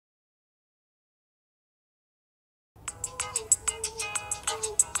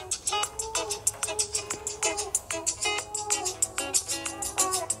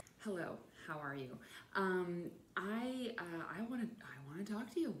How are you? I want to talk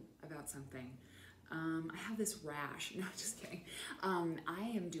to you about something. I have this rash. No, just kidding.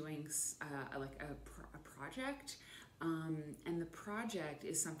 I am doing a project, and the project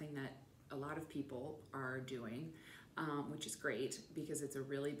is something that a lot of people are doing, which is great because it's a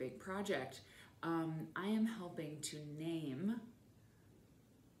really big project. I am helping to name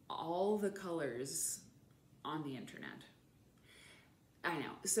all the colors on the internet. I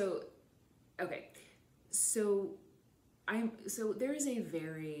know. So, okay. So there is a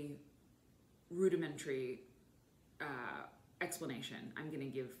very rudimentary explanation I'm going to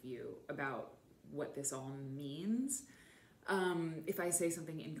give you about what this all means. If I say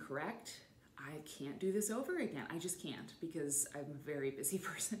something incorrect, I can't do this over again. I just can't, because I'm a very busy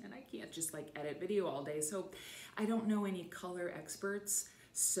person and I can't just like edit video all day. So I don't know any color experts,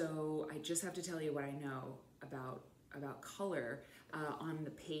 so I just have to tell you what I know about color on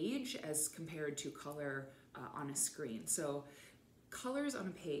the page as compared to color on a screen. So colors on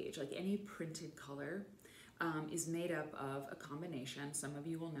a page, like any printed color, is made up of a combination, some of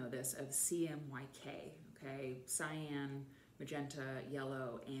you will know this, of CMYK, okay? Cyan, magenta,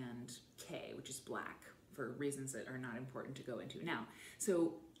 yellow, and K, which is black, for reasons that are not important to go into now.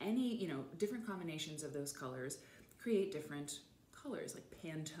 So any, different combinations of those colors create different colors. Like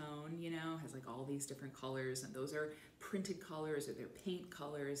Pantone, has like all these different colors, and those are printed colors or they're paint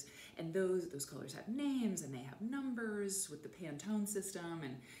colors, and those colors have names and they have numbers with the Pantone system,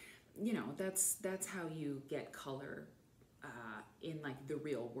 and that's how you get color in like the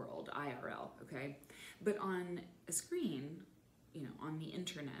real world, IRL, okay? But on a screen, on the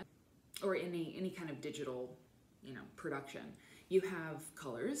internet, or in any kind of digital, production, you have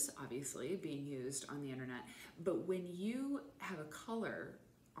colors, obviously, being used on the internet, but when you have a color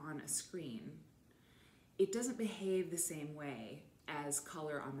on a screen, it doesn't behave the same way as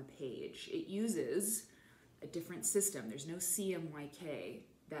color on the page. It uses a different system. There's no CMYK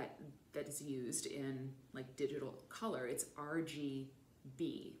that is used in like digital color. It's RGB,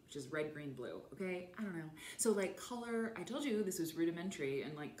 which is red, green, blue, okay? I don't know. So like color, I told you this was rudimentary,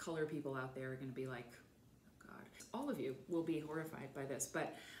 and like color people out there are gonna be like, oh God. All of you will be horrified by this,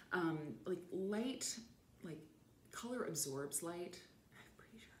 but like light, like color absorbs light, I'm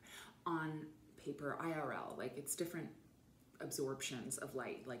pretty sure, on paper, IRL, like it's different absorptions of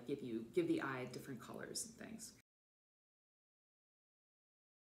light, like give the eye different colors and things.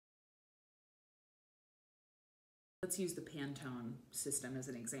 Let's use the Pantone system as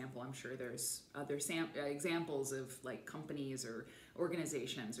an example. I'm sure there's other examples of like companies or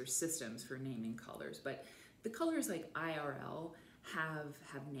organizations or systems for naming colors, but the colors like IRL have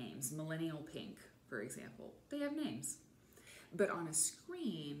names. Millennial pink, for example, they have names. But on a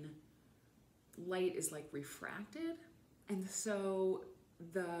screen, light is like refracted, and so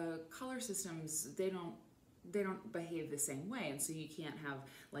the color systems, they don't behave the same way, and so you can't have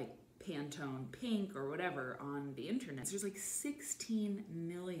like Pantone pink or whatever on the internet. There's like 16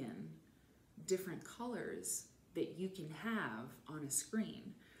 million different colors that you can have on a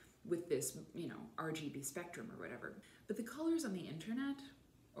screen with this, RGB spectrum or whatever. But the colors on the internet,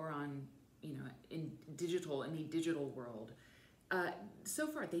 or on, in the digital world, so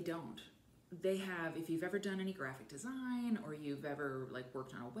far they don't. They have, if you've ever done any graphic design or you've ever like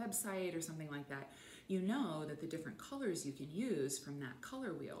worked on a website or something like that, you know that the different colors you can use from that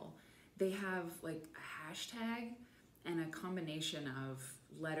color wheel, they have like a hashtag and a combination of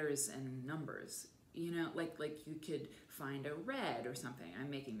letters and numbers. Like you could find a red or something. I'm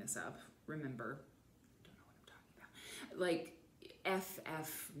making this up. Remember, don't know what I'm talking about. Like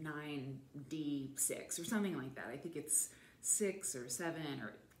FF9D6 or something like that. I think it's 6 or 7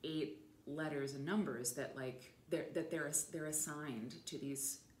 or 8 letters and numbers that they're assigned to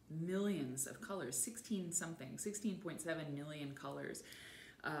these millions of colors, 16.7 million colors,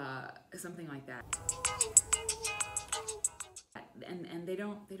 something like that. And they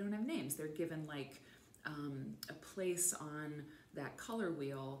don't have names. They're given like a place on that color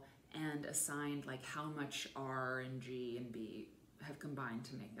wheel and assigned like how much R and G and B have combined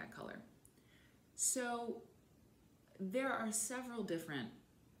to make that color. So there are several different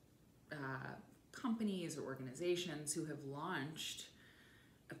companies or organizations who have launched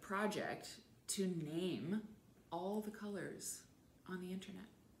a project to name all the colors on the internet,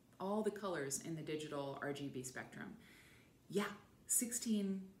 all the colors in the digital RGB spectrum. Yeah,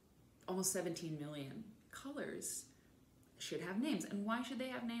 16, almost 17 million colors should have names. And why should they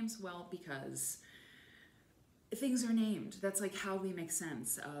have names? Well, because things are named. That's like how we make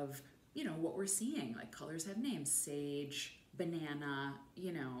sense of, what we're seeing. Like colors have names, sage, banana,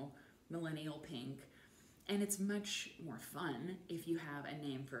 millennial pink. And it's much more fun if you have a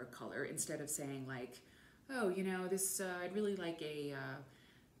name for a color instead of saying like, oh, you know, this, I'd really like a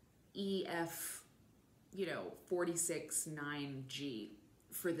EF, you know, 469G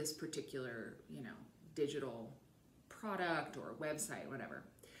for this particular, you know, digital product or website, whatever.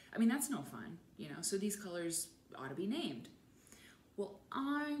 I mean, that's no fun, you know, so these colors ought to be named. Well,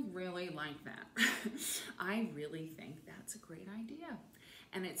 I really like that. I really think that's a great idea.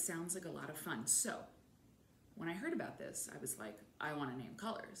 And it sounds like a lot of fun. So when I heard about this, I was like, I want to name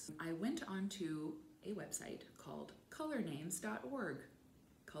colors. I went onto a website called colornames.org.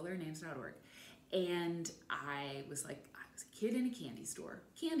 Colornames.org. And I was like, I was a kid in a candy store.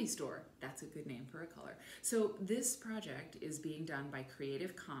 Candy store, that's a good name for a color. So this project is being done by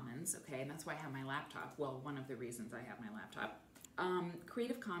Creative Commons, okay, and that's why I have my laptop. Well, one of the reasons I have my laptop.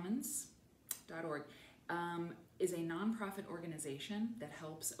 CreativeCommons.org is a nonprofit organization that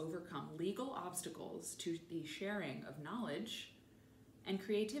helps overcome legal obstacles to the sharing of knowledge and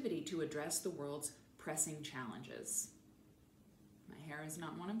creativity to address the world's pressing challenges. My hair is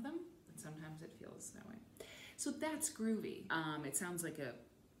not one of them, but sometimes it feels that way. So that's groovy. It sounds like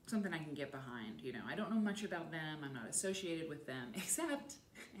something I can get behind. You know, I don't know much about them. I'm not associated with them, except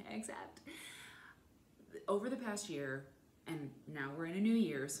over the past year, and now we're in a new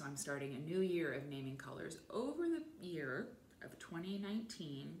year, so I'm starting a new year of naming colors. Over the year of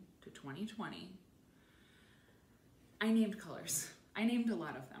 2019 to 2020, I named colors. I named a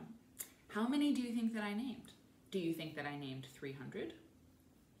lot of them. How many do you think that I named? Do you think that I named 300?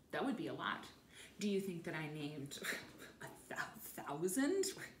 That would be a lot. Do you think that I named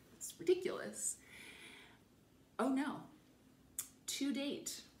 1,000? It's ridiculous. Oh no. To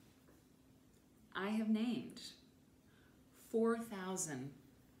date, I have named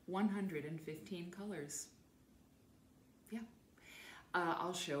 4,115 colors. Yeah.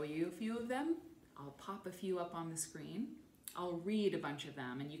 I'll show you a few of them. I'll pop a few up on the screen. I'll read a bunch of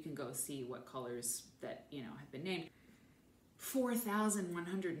them and you can go see what colors that, you know, have been named.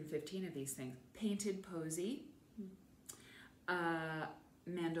 4,115 of these things. Painted Posy,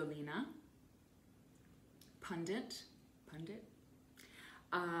 Mandolina, Pundit,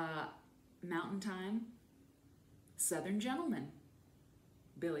 Mountain Time, Southern Gentleman,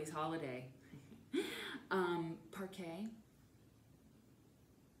 Billy's Holiday, Parquet,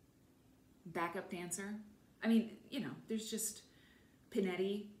 Backup Dancer. I mean, you know, there's just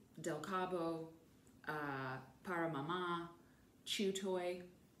Pinetti, Del Cabo, Para Mama, Chew Toy,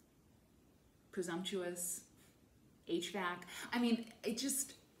 Presumptuous, HVAC. I mean, it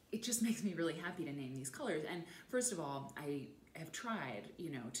just makes me really happy to name these colors. And first of all, I have tried, you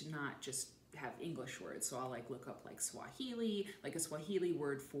know, to not just have English words. So I'll like look up like Swahili, like a Swahili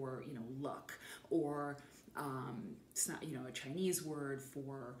word for, you know, luck, or it's not, you know, a Chinese word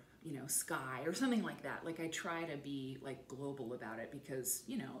for, you know, sky or something like that. Like I try to be like global about it because,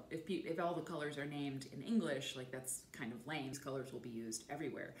 you know, if all the colors are named in English, like that's kind of lame. These colors will be used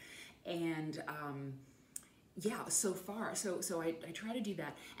everywhere. And yeah, so far, so I try to do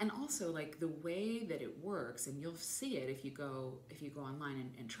that. And also like the way that it works, and you'll see it if you go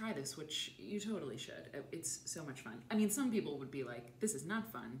online and try this, which you totally should. It's so much fun. I mean, some people would be like, this is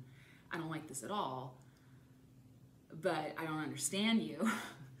not fun. I don't like this at all. But I don't understand you.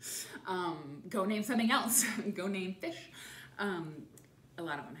 Go name something else. Go name fish. A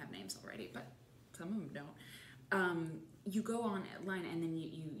lot of them have names already, but some of them don't. You go online and then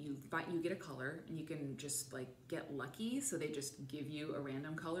you get a color, and you can just like get lucky. So they just give you a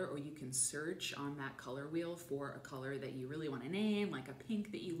random color, or you can search on that color wheel for a color that you really want to name, like a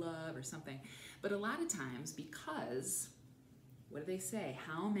pink that you love or something. But a lot of times, because what do they say?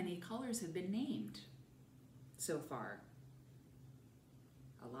 How many colors have been named so far?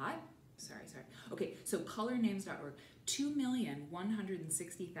 A lot? Sorry. Okay, so colornames.org,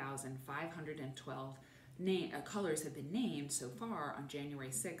 2,160,512 colors have been named so far on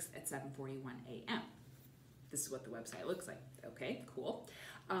January 6th at 7:41 a.m. This is what the website looks like. Okay, cool.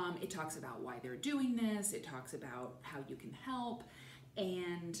 It talks about why they're doing this. It talks about how you can help,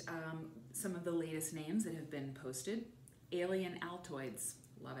 and some of the latest names that have been posted. Alien Altoids,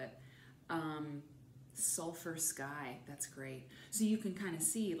 love it. Sulfur Sky, that's great. So you can kind of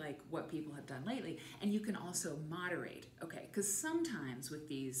see like what people have done lately, and you can also moderate, okay? Because sometimes with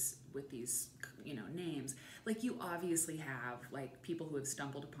these you know, names, like you obviously have like people who have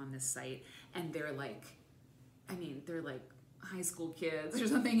stumbled upon this site, and they're like, I mean, they're like high school kids or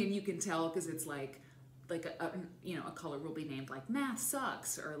something, and you can tell because it's like a you know, a color will be named like math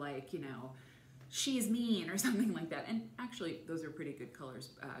sucks, or like, you know, she's mean or something like that. And actually those are pretty good color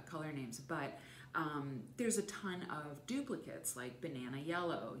names, but there's a ton of duplicates like banana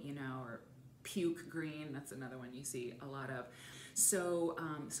yellow, you know, or puke green, that's another one you see a lot of. So,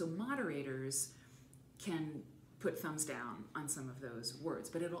 so moderators can put thumbs down on some of those words,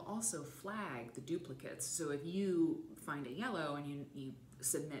 but it'll also flag the duplicates. So if you find a yellow and you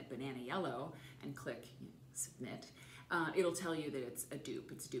submit banana yellow and click submit, it'll tell you that it's a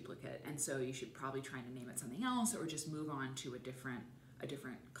dupe, it's a duplicate. And so you should probably try to name it something else, or just move on to a different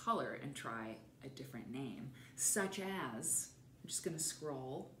color and try a different name, such as, I'm just gonna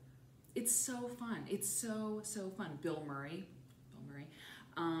scroll. It's so fun. It's so fun. Bill Murray,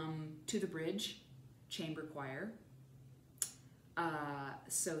 To the Bridge, Chamber Choir,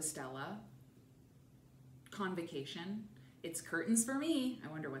 So Stella, Convocation, It's Curtains for Me, I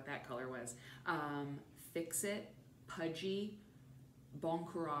wonder what that color was, Fix It, Pudgy, Bon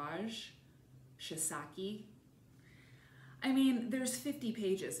Courage, Shisaki. I mean, there's 50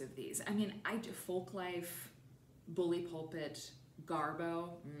 pages of these. I mean, I do Folk Life, Bully Pulpit,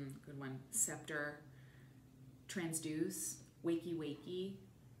 Garbo, good one, Scepter, Transduce, Wakey Wakey,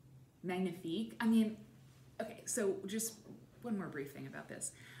 Magnifique. I mean, okay, so just one more brief thing about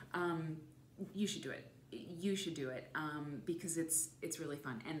this. You should do it. You should do it because it's really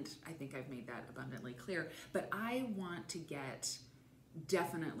fun, and I think I've made that abundantly clear. But I want to get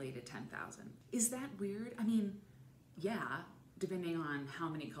definitely to 10,000. Is that weird? I mean, yeah, depending on how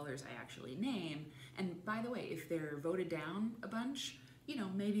many colors I actually name. And by the way, if they're voted down a bunch, you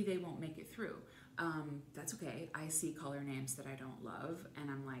know, maybe they won't make it through. That's okay. I see color names that I don't love, and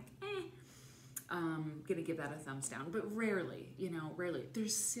I'm like, gonna give that a thumbs down, but rarely, you know, rarely.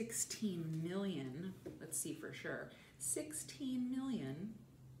 There's 16 million, let's see for sure, 16 million.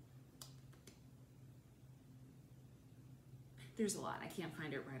 There's a lot. I can't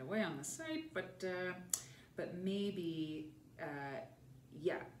find it right away on the site, but maybe,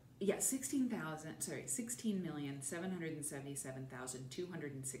 yeah,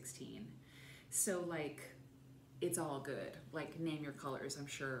 16,777,216. So like, it's all good. Like, name your colors. I'm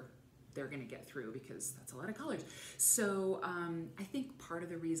sure they're gonna get through because that's a lot of colors. So I think part of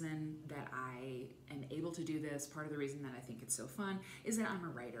the reason that I am able to do this, part of the reason that I think it's so fun, is that I'm a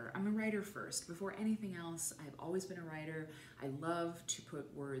writer. I'm a writer first. Before anything else, I've always been a writer. I love to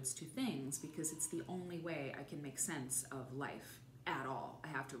put words to things because it's the only way I can make sense of life at all. I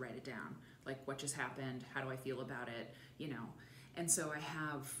have to write it down. Like, what just happened? How do I feel about it? You know, and so I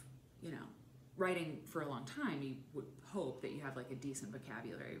have, you know, writing for a long time, you would hope that you have like a decent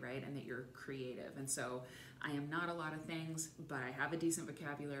vocabulary, right? And that you're creative. And so I am not a lot of things, but I have a decent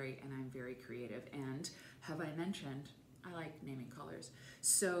vocabulary and I'm very creative. And have I mentioned, I like naming colors.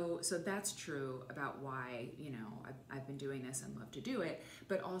 So that's true about why, you know, I've been doing this and love to do it.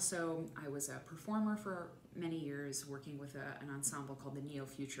 But also I was a performer for many years working with an ensemble called the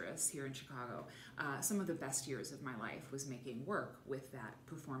Neo-Futurists here in Chicago. Some of the best years of my life was making work with that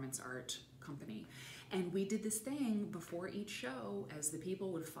performance art company. And we did this thing before each show as the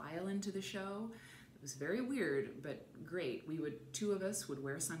people would file into the show. It was very weird, but great. Two of us would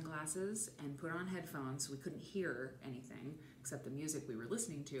wear sunglasses and put on headphones so we couldn't hear anything except the music we were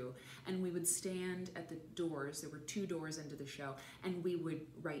listening to. And we would stand at the doors, there were 2 doors into the show, and we would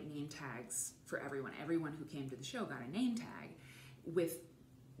write name tags for everyone. Everyone who came to the show got a name tag with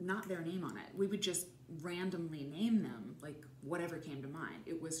not their name on it. We would just randomly name them, like whatever came to mind.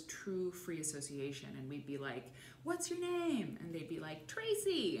 It was true free association, and we'd be like, what's your name? And they'd be like,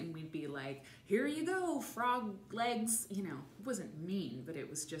 Tracy, and we'd be like, here you go, frog legs. You know, it wasn't mean, but it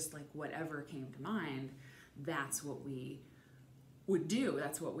was just like whatever came to mind, that's what we would do,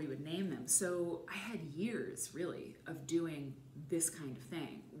 that's what we would name them. So I had years really of doing this kind of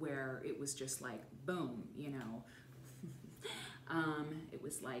thing where it was just like, boom, you know, it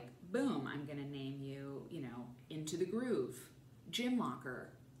was like, boom, I'm gonna name you, you know, Into the Groove, Gym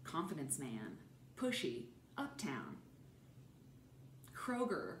Locker, Confidence Man, Pushy, Uptown,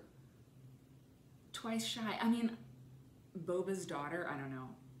 Kroger, Twice Shy. I mean, Boba's Daughter, I don't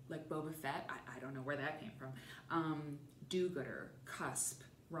know, like Boba Fett, I don't know where that came from. Do-gooder, Cusp,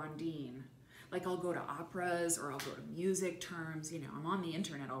 Rondine. Like, I'll go to operas or I'll go to music terms, you know, I'm on the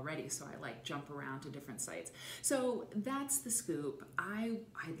internet already, so I like jump around to different sites. So that's the scoop. I'd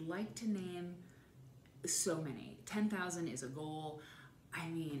like to name so many. 10,000 is a goal. I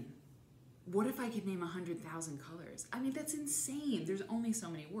mean, what if I could name 100,000 colors? I mean, that's insane. There's only so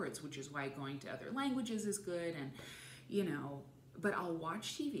many words, which is why going to other languages is good, and, you know, but I'll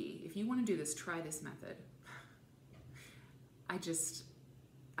watch TV. If you want to do this, try this method. I just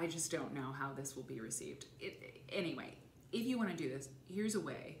don't know how this will be received. Anyway, if you want to do this, here's a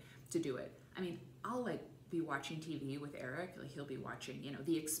way to do it. I mean, I'll like be watching TV with Eric, like he'll be watching, you know,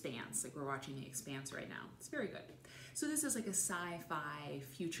 The Expanse, like we're watching The Expanse right now. It's very good. So this is like a sci-fi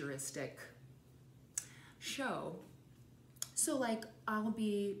futuristic show. So like I'll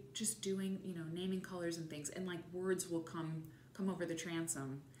be just doing, you know, naming colors and things, and like words will come over the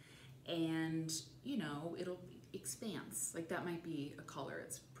transom, and you know, it'll expanse. Like that might be a color.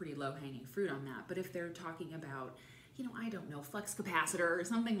 It's pretty low-hanging fruit on that. But if they're talking about, you know, I don't know, flux capacitor or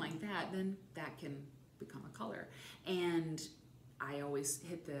something like that, then that can become a color. And I always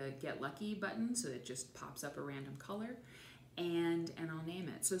hit the get lucky button so it just pops up a random color, and I'll name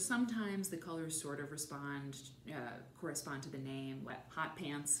it. So sometimes the colors sort of correspond to the name. Like hot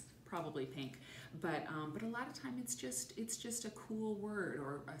pants, probably pink, but a lot of time it's just a cool word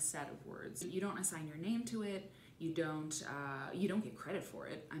or a set of words. You don't assign your name to it. You don't get credit for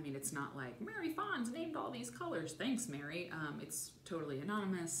it. I mean, it's not like Mary Fonz named all these colors. Thanks, Mary. It's totally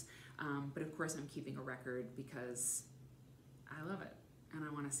anonymous. But of course, I'm keeping a record because I love it, and I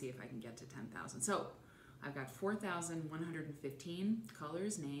want to see if I can get to 10,000. So I've got 4,115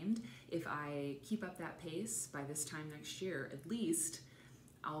 colors named. If I keep up that pace by this time next year, at least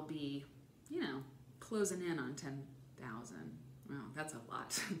I'll be, you know, closing in on 10,000. Wow, that's a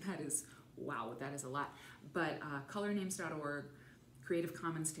lot. Wow, that is a lot. But colornames.org, Creative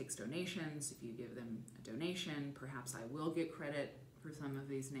Commons takes donations. If you give them a donation, perhaps I will get credit for some of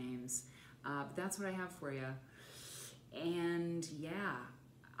these names. But that's what I have for you. And yeah,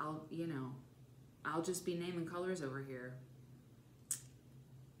 I'll just be naming colors over here.